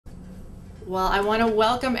Well, I want to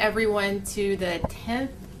welcome everyone to the 10th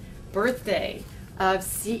birthday of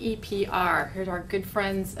CEPR. Here's our good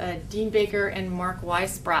friends Dean Baker and Mark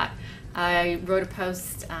Weisbrot. I wrote a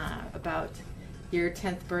post about your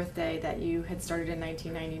 10th birthday that you had started in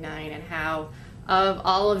 1999 and how of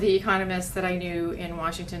all of the economists that I knew in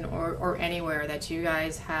Washington or anywhere that you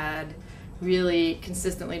guys had really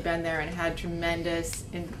consistently been there and had tremendous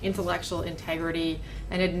intellectual integrity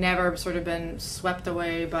and had never sort of been swept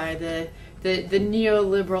away by the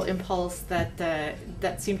neoliberal impulse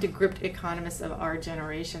that seemed to grip economists of our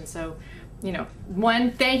generation. So, you know, one,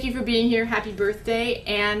 thank you for being here. Happy birthday.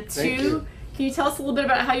 And two, can you tell us a little bit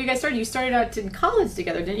about how you guys started? You started out in college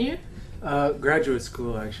together, didn't you? Graduate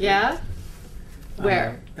school, actually. Yeah?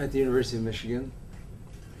 Where? At the University of Michigan.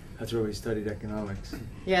 That's where we studied economics.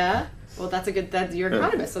 Yeah? Well, you're an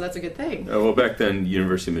economist, so that's a good thing. Well, back then,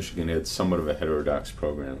 University of Michigan had somewhat of a heterodox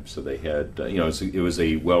program. So they had, it was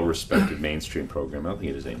a well-respected mainstream program. I don't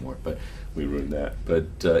think it is anymore, but we ruined that. But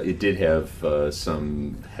it did have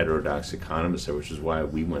some heterodox economists there, which is why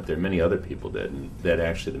we went there. Many other people did, and that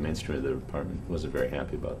actually the mainstream of the department wasn't very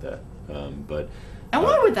happy about that. And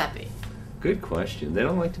why would that be? Good question. They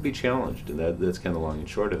don't like to be challenged, and that's kind of long and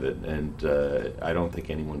short of it. And I don't think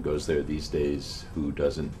anyone goes there these days who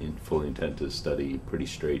doesn't fully intend to study pretty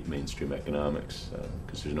straight mainstream economics,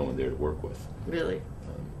 because there's no one there to work with. Really?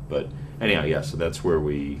 But anyhow, yeah, so that's where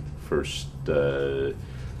we first,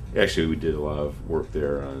 actually we did a lot of work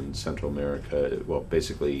there on Central America, well,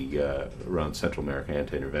 basically around Central America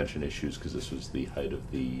anti-intervention issues, because this was the height of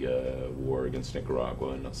the war against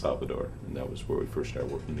Nicaragua and El Salvador, and that was where we first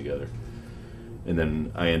started working together. And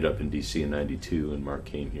then I ended up in D.C. in '92, and Mark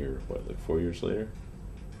came here, like 4 years later?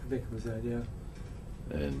 I think it was that, yeah.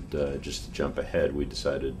 And just to jump ahead, we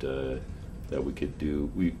decided that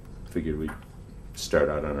we figured we'd start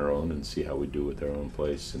out on our own and see how we do with our own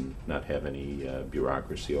place and not have any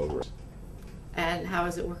bureaucracy over us. And how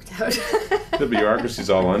has it worked out? The bureaucracy's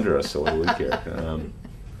all under us, so what do we care?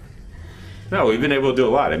 No, we've been able to do a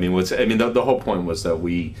lot. The whole point was that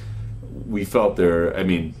we felt there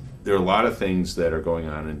are a lot of things that are going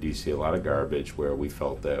on in D.C., a lot of garbage, where we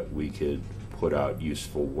felt that we could put out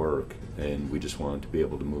useful work, and we just wanted to be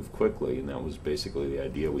able to move quickly, and that was basically the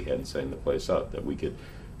idea we had in setting the place up, that we could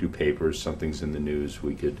do papers, something's in the news,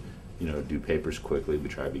 we could do papers quickly. We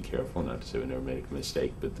try to be careful, not to say we never make a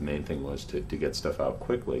mistake, but the main thing was to get stuff out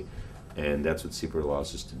quickly, and that's what CEPR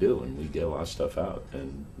allows us to do, and we get a lot of stuff out,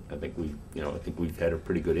 and I think we've had a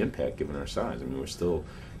pretty good impact given our size. We're still,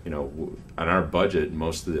 on our budget, a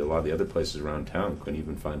lot of the other places around town couldn't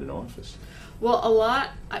even find an office. Well,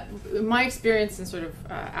 my experience in sort of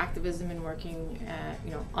activism and working,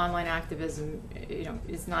 online activism,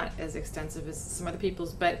 is not as extensive as some other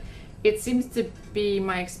people's, but it seems to be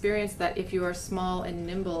my experience that if you are small and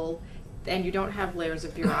nimble and you don't have layers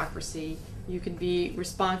of bureaucracy, you can be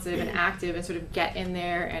responsive and active and sort of get in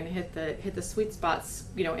there and hit the sweet spots,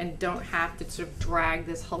 and don't have to sort of drag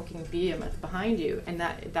this hulking behemoth behind you. And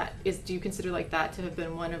that is, do you consider like that to have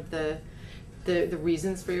been one of the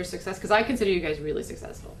reasons for your success? Because I consider you guys really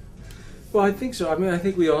successful. Well, I think so. I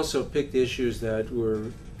think we also picked issues that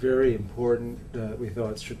were very important, we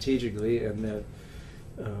thought strategically, and that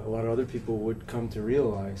a lot of other people would come to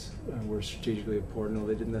realize were strategically important,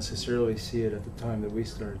 although they didn't necessarily see it at the time that we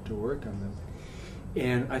started to work on them.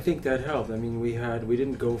 And I think that helped. We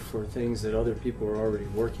didn't go for things that other people were already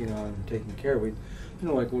working on and taking care of.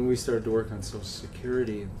 Like when we started to work on Social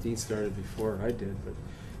Security, and Dean started before I did, but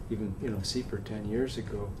even CEPR 10 years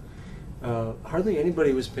ago, hardly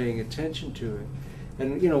anybody was paying attention to it.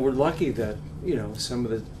 And we're lucky that some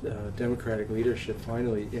of the Democratic leadership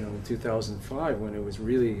finally, in 2005, when it was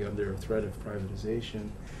really under a threat of privatization,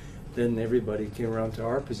 then everybody came around to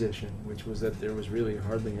our position, which was that there was really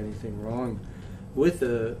hardly anything wrong with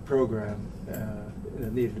the program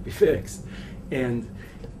that needed to be fixed. And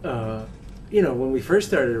when we first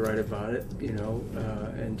started to write about it,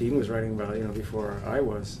 and Dean was writing about it, before I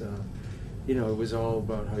was, it was all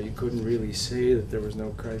about how you couldn't really say that there was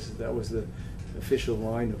no crisis. That was the official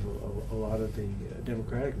line of a lot of the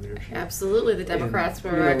Democratic leadership. Absolutely, the Democrats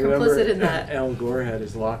were complicit in that. Al Gore had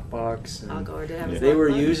his lockbox. Al Gore did have his lockbox. They were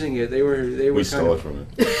using it. They were. We stole it from him.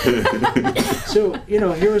 So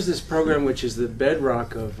here was this program which is the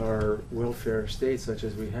bedrock of our welfare state, such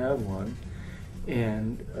as we have one,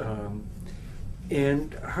 and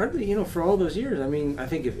hardly, for all those years. I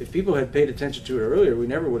think if people had paid attention to it earlier, we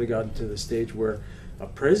never would have gotten to the stage where a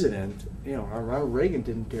president, Ronald Reagan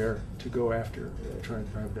didn't dare to go after trying to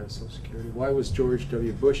privatize Social Security. Why was George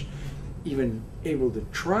W. Bush even able to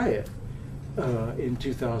try it in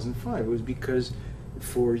 2005? It was because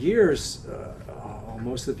for years,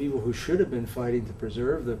 most of the people who should have been fighting to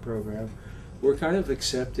preserve the program were kind of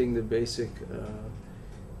accepting the basic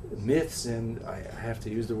myths, and I have to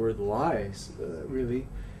use the word lies, really,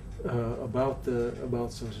 about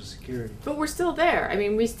Social Security. But we're still there. I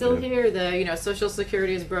mean, we still Yeah. hear the Social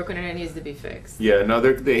Security is broken and it needs to be fixed. Yeah, no,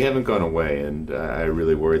 they haven't gone away, and I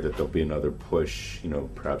really worry that there'll be another push,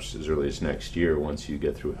 perhaps as early as next year once you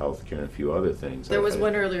get through healthcare and a few other things. There was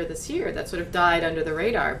one earlier this year that sort of died under the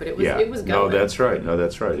radar, but it was going. No, that's right.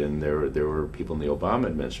 And there were people in the Obama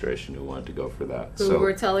administration who wanted to go for that. Who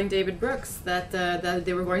were telling David Brooks that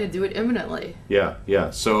they were going to do it imminently.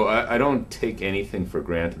 Yeah. So I don't take anything for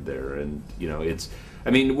granted there, and it's. I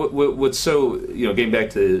mean, what's so, getting back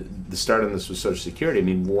to the start on this with Social Security, I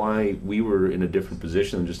mean, why we were in a different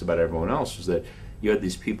position than just about everyone else was that you had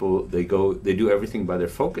these people, they do everything by their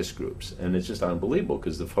focus groups, and it's just unbelievable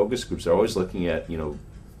because the focus groups are always looking at,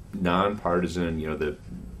 nonpartisan, the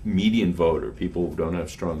median voter, people who don't have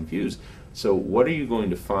strong views. So what are you going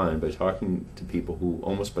to find by talking to people who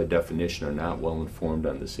almost by definition are not well informed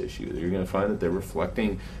on this issue? You're going to find that they're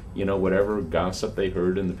reflecting, whatever gossip they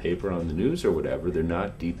heard in the paper, on the news or whatever. They're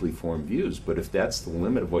not deeply formed views. But if that's the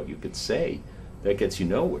limit of what you could say, that gets you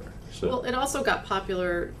nowhere. So. Well, it also got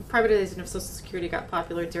popular, privatization of Social Security got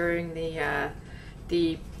popular during the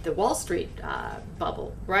Wall Street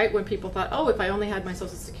bubble, right? When people thought, oh, if I only had my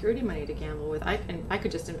Social Security money to gamble with, I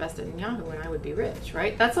could just invest it in Yahoo and I would be rich,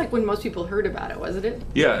 right? That's like when most people heard about it, wasn't it?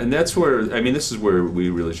 Yeah, and that's where, this is where we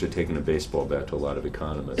really should have taken a baseball bat to a lot of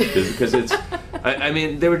economists. Because it's,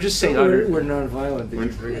 they were just saying... We're nonviolent, did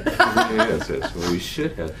you forget? Yes, well, we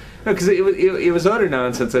should have. No, because it was utter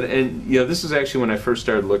nonsense. And this is actually when I first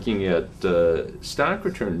started looking at stock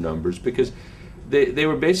return numbers, because they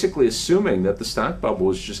were basically assuming that the stock bubble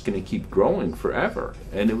was just going to keep growing forever,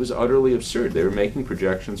 and it was utterly absurd. They were making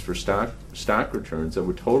projections for stock returns that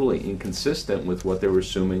were totally inconsistent with what they were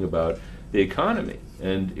assuming about the economy.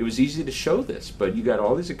 And it was easy to show this, but you got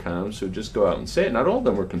all these economists who just go out and say it. Not all of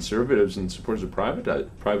them were conservatives and supporters of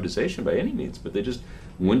privatization by any means, but they just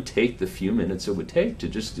wouldn't take the few minutes it would take to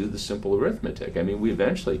just do the simple arithmetic. I mean, we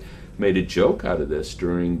eventually made a joke out of this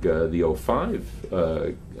during the 05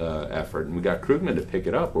 effort, and we got Krugman to pick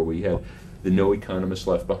it up, where we had the no economist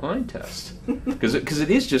left behind test. Because it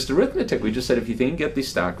is just arithmetic. We just said if you think you get these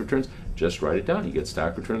stock returns, just write it down. You get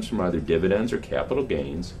stock returns from either dividends or capital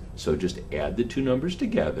gains, so just add the two numbers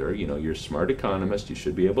together. You're a smart economist, you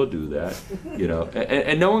should be able to do that.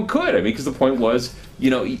 And no one could. Because the point was,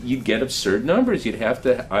 you'd get absurd numbers. You'd have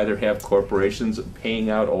to either have corporations paying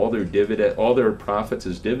out all their profits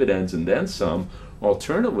as dividends and then some.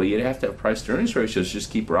 Alternatively, you'd have to have price-to-earnings ratios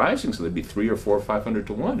just keep rising, so they'd be 300 or 400 or 500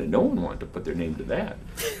 to 1, and no one wanted to put their name to that.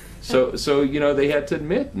 So they had to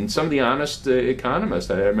admit, and some of the honest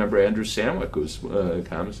economists, I remember Andrew Samwick, who was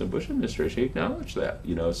economist in the Bush administration, he acknowledged that.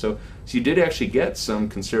 So you did actually get some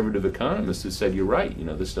conservative economists who said, you're right,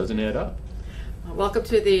 this doesn't add up. Welcome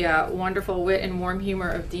to the wonderful wit and warm humor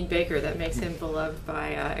of Dean Baker that makes him beloved by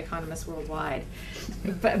economists worldwide.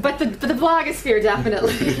 But the blogosphere,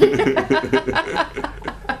 definitely.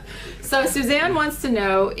 So Suzanne wants to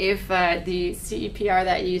know if the CEPR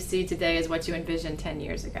that you see today is what you envisioned 10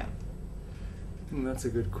 years ago. That's a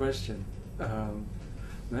good question. I'm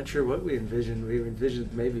not sure what we envisioned. We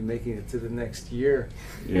envisioned maybe making it to the next year.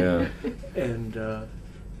 Yeah. And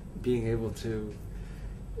being able to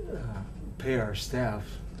pay our staff.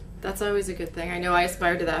 That's always a good thing. I know I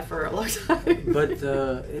aspired to that for a long time. But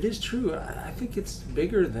it is true. I think it's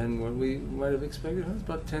bigger than what we might have expected. It's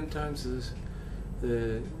about 10 times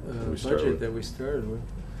the budget that we started with.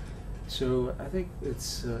 So I think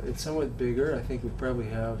it's somewhat bigger. I think we probably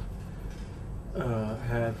have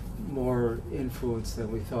had more influence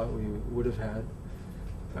than we thought we would have had.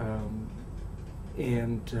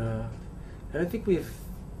 And I think we've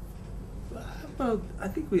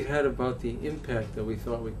had about the impact that we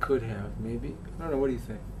thought we could have, maybe. I don't know, what do you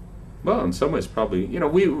think? Well, in some ways, probably,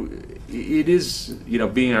 it is,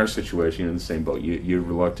 being our situation in the same boat, you're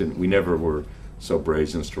reluctant. We never were so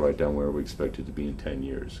brazen as to write down where we expected to be in 10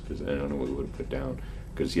 years, because I don't know what we would have put down.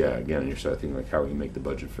 Because, again, you're starting thinking, how we make the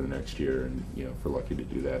budget for the next year, and, if we're lucky to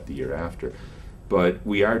do that the year after. But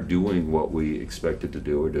we are doing what we expected to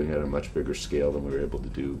do. We're doing it at a much bigger scale than we were able to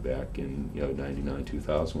do back in 99,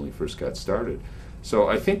 2000 when we first got started. So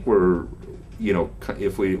I think we're,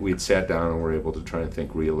 if we'd sat down and were able to try and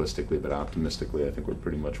think realistically but optimistically, I think we're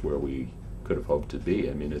pretty much where we could have hoped to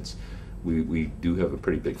be. We do have a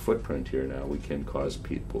pretty big footprint here now. We can cause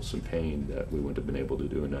people some pain that we wouldn't have been able to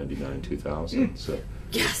do in 99, 2000. So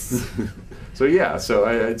yes. So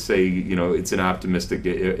I'd say, it's an optimistic,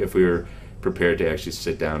 if we were prepared to actually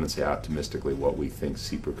sit down and say optimistically what we think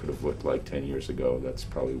CEPR could have looked like 10 years ago, that's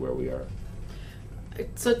probably where we are.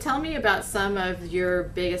 So tell me about some of your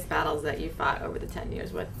biggest battles that you fought over the 10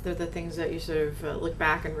 years. What are the things that you sort of look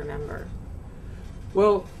back and remember?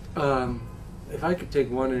 Well, if I could take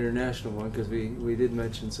one international one, because we did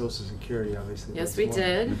mention Social Security, obviously. Yes, we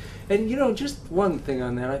did. And just one thing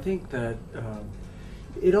on that, I think that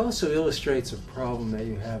it also illustrates a problem that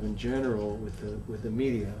you have in general with the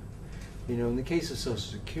media. In the case of Social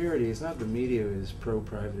Security, it's not the media is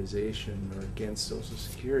pro-privatization or against Social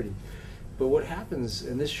Security. But what happens,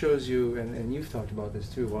 and this shows you, and you've talked about this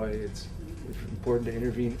too, why it's important to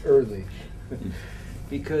intervene early.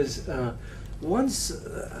 Because once,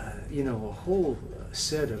 a whole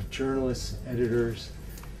set of journalists, editors,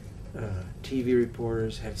 TV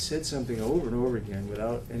reporters have said something over and over again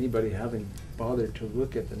without anybody having bothered to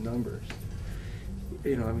look at the numbers.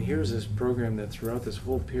 Here's this program that throughout this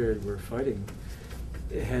whole period we're fighting,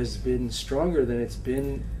 it has been stronger than it's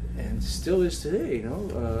been and still is today,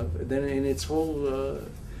 than in its whole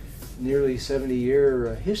nearly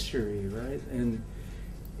 70-year history, right?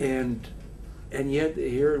 And yet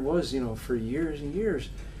here it was, for years and years,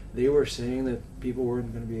 they were saying that people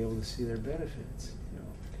weren't going to be able to see their benefits,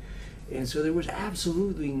 And so there was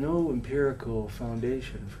absolutely no empirical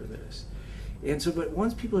foundation for this. And so, but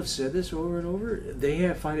once people have said this over and over,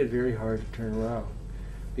 they find it very hard to turn around,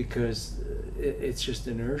 because it's just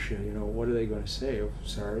inertia. What are they going to say? Oh,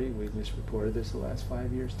 sorry, we've misreported this the last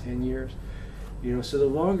 5 years, 10 years. So the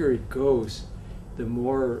longer it goes, the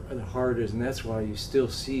harder it is, and that's why you still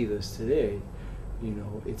see this today.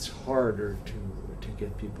 It's harder to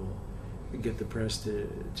get the press to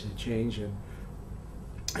change, and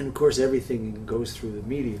of course everything goes through the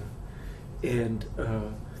media, and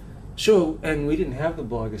we didn't have the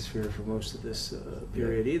blogosphere for most of this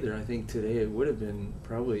period either. I think today it would have been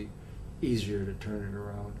probably easier to turn it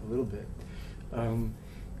around a little bit.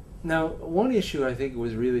 Now, one issue I think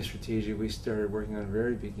was really strategic, we started working on at the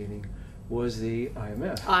very beginning, was the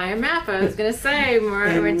IMF. IMF, I was going to say,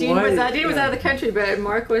 Dean was out of the country, but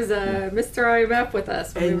Mark was Mr. IMF with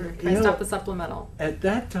us when we were trying to stop the supplemental. At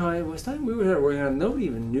that time, we were working on, nobody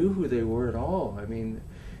even knew who they were at all.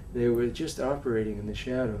 They were just operating in the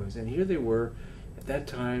shadows, and here they were at that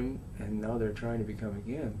time, and now they're trying to become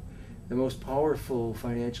again the most powerful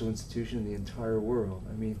financial institution in the entire world.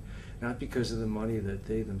 Not because of the money that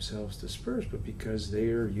they themselves disperse, but because they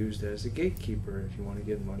are used as a gatekeeper. If you want to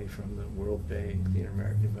get money from the World Bank, the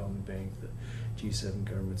Inter-American Development Bank, the G7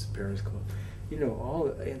 governments, the Paris Club,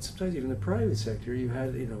 and sometimes even the private sector,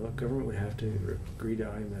 a government would have to agree to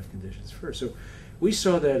IMF conditions first. So we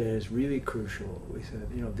saw that as really crucial. We said,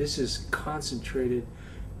 this is concentrated,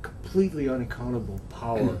 completely unaccountable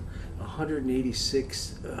power.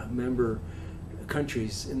 186 member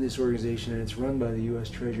countries in this organization, and it's run by the U.S.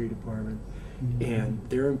 Treasury Department, and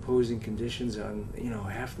they're imposing conditions on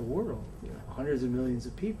half the world, hundreds of millions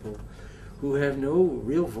of people who have no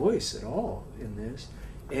real voice at all in this,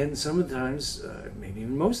 and sometimes, maybe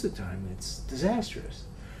even most of the time, it's disastrous.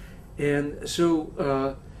 And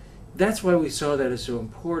so that's why we saw that as so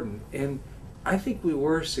important, and I think we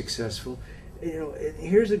were successful. And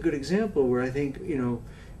here's a good example where I think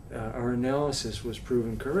our analysis was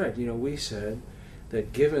proven correct. We said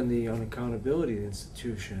that given the unaccountability of the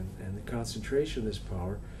institution and the concentration of this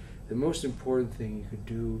power, the most important thing you could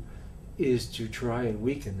do is to try and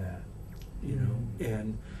weaken that,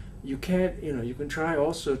 and you can't, you can try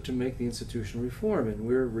also to make the institution reform, and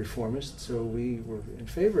we're reformists, so we were in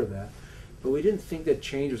favor of that, but we didn't think that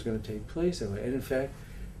change was going to take place that way, and in fact,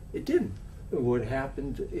 it didn't. What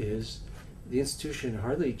happened is the institution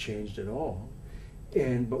hardly changed at all.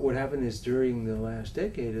 But what happened is during the last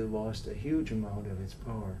decade, it lost a huge amount of its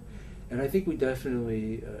power. And I think we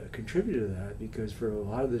definitely contributed to that, because for a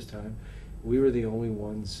lot of this time, we were the only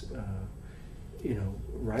ones,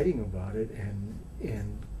 writing about it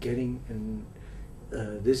and getting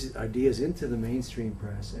these ideas into the mainstream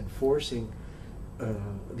press and forcing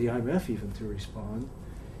the IMF even to respond.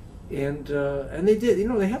 And they did.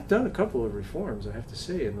 They have done a couple of reforms, I have to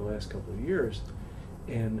say, in the last couple of years.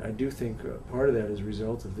 And I do think part of that is a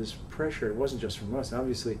result of this pressure. It wasn't just from us.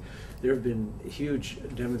 Obviously, there have been huge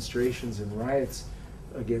demonstrations and riots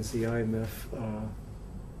against the IMF,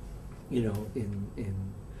 in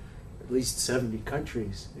at least 70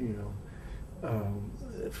 countries,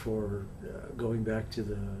 for going back to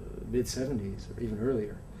the mid-70s or even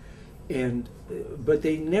earlier. But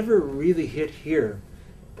they never really hit here.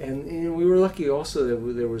 And we were lucky also that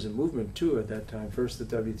there was a movement too at that time. First the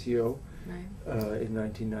WTO, right, in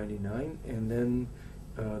 1999, and then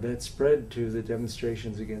that spread to the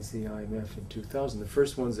demonstrations against the IMF in 2000. The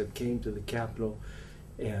first ones that came to the Capitol,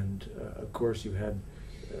 and of course you had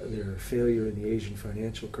their failure in the Asian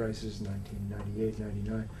financial crisis in 1998,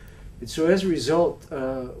 99. And so as a result,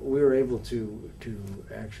 we were able to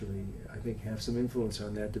actually, I think, have some influence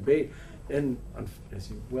on that debate. And as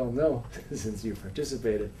you well know, since you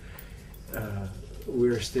participated,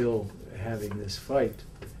 we're still having this fight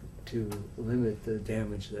to limit the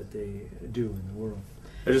damage that they do in the world.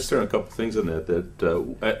 I just throw in a couple things on that.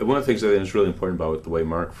 One of the things I think is really important about the way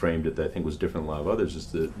Mark framed it that I think was different than a lot of others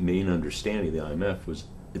is the main understanding of the IMF was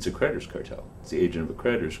it's a creditors cartel. It's the agent of a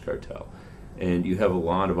creditors cartel. And you have a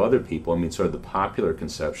lot of other people, I mean, sort of the popular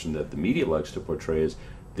conception that the media likes to portray is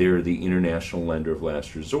they're the international lender of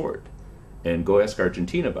last resort. And go ask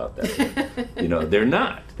Argentina about that. You know, they're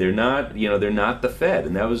not. They're not. You know, they're not the Fed,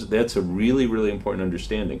 and that's a really, really important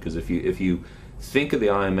understanding. Because if you think of the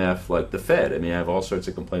IMF like the Fed, I mean, I have all sorts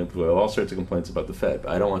of complaints. We have all sorts of complaints about the Fed.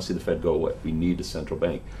 But I don't want to see the Fed go away. We need a central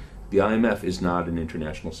bank. The IMF is not an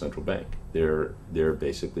international central bank. They're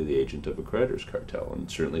basically the agent of a creditors cartel, and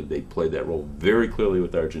certainly they played that role very clearly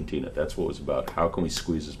with Argentina. That's what it was about. How can we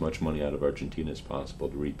squeeze as much money out of Argentina as possible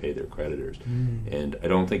to repay their creditors? And I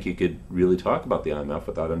don't think you could really talk about the IMF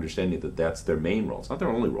without understanding that that's their main role. It's not their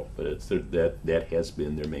only role, but it's that has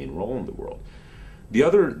been their main role in the world. The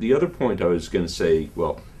other point I was going to say,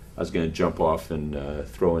 well, I was going to jump off and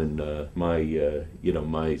throw in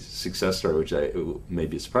my success story, which may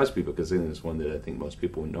be a surprise to people because I think it's one that I think most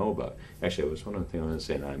people would know about. Actually, I was one other thing I want to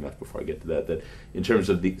say in IMF before I get to that in terms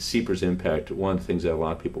of the CEPR's impact, one of the things that a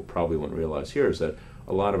lot of people probably wouldn't realize here is that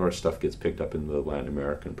a lot of our stuff gets picked up in the Latin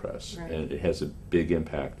American press, right. And it has a big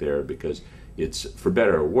impact there because it's, for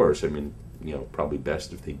better or worse, I mean, you know, probably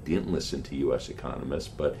best if they didn't listen to U.S. economists,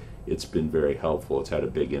 but it's been very helpful. It's had a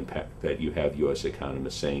big impact that you have U.S.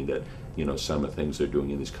 economists saying that, you know, some of the things they're doing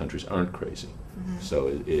in these countries aren't crazy. So,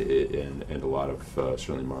 and a lot of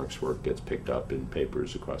certainly Mark's work gets picked up in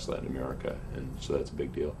papers across Latin America, and so that's a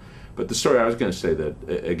big deal. But the story I was going to say that,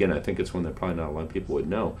 again, I think it's one that probably not a lot of people would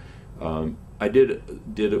know.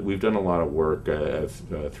 We've done a lot of work. I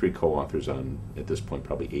have 3 co-authors on, at this point,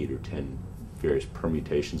 probably 8 or 10 various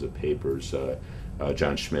permutations of papers.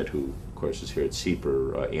 John Schmidt, who of course is here at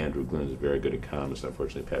CEPR, Andrew Glynn is a very good economist,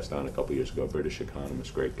 unfortunately passed on a couple years ago, British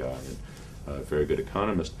economist, great guy, and very good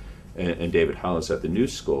economist, and David Hollis at the New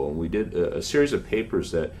School. And we did a series of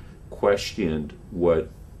papers that questioned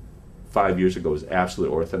what 5 years ago was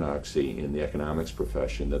absolute orthodoxy in the economics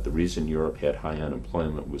profession, that the reason Europe had high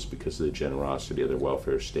unemployment was because of the generosity of their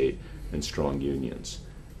welfare state and strong unions.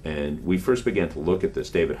 And we first began to look at this.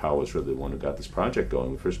 David Howe was really the one who got this project going.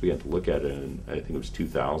 We first began to look at it in, I think it was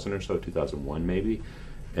 2000 or so, 2001 maybe.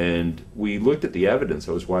 And we looked at the evidence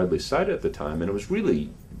that was widely cited at the time, and it was really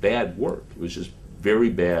bad work. It was just very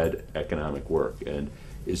bad economic work. And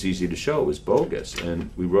it's easy to show it was bogus. And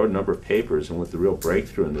we wrote a number of papers, and what the real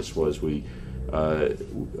breakthrough in this was we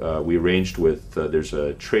arranged with, there's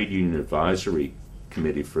a trade union advisory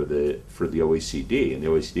committee for the OECD, and the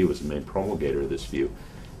OECD was the main promulgator of this view.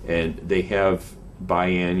 And they have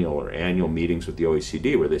biannual or annual meetings with the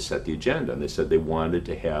OECD where they set the agenda, and they said they wanted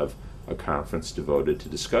to have a conference devoted to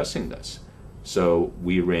discussing this. So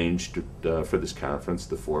we arranged for this conference.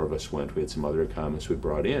 The 4 of us went. We had some other economists we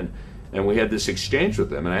brought in, and we had this exchange with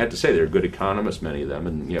them. And I had to say they're good economists, many of them,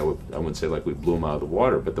 and you know, I wouldn't say like we blew them out of the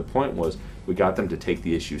water, but the point was we got them to take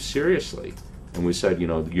the issue seriously. And we said, you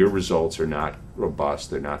know, your results are not robust,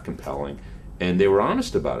 they're not compelling. And they were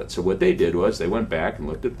honest about it. So what they did was they went back and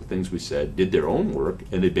looked at the things we said, did their own work,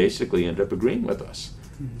 and they basically ended up agreeing with us.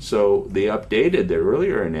 So they updated their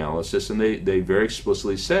earlier analysis, and they very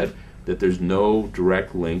explicitly said that there's no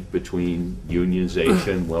direct link between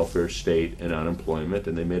unionization, welfare state, and unemployment,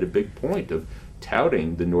 and they made a big point of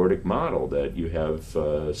touting the Nordic model, that you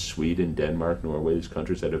have Sweden, Denmark, Norway, these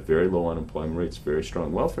countries that have very low unemployment rates, very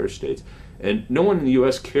strong welfare states. And no one in the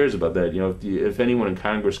U.S. cares about that. You know, if anyone in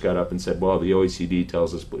Congress got up and said, well, the OECD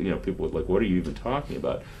tells us, you know, people would like, what are you even talking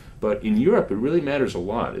about? But in Europe, it really matters a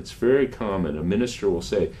lot. It's very common. A minister will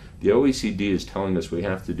say, the OECD is telling us we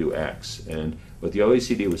have to do X. And what the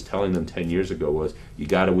OECD was telling them 10 years ago was, you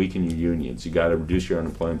got to weaken your unions, you got to reduce your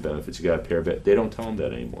unemployment benefits, you got to pare back. They don't tell them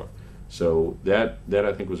that anymore. So that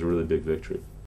I think was a really big victory.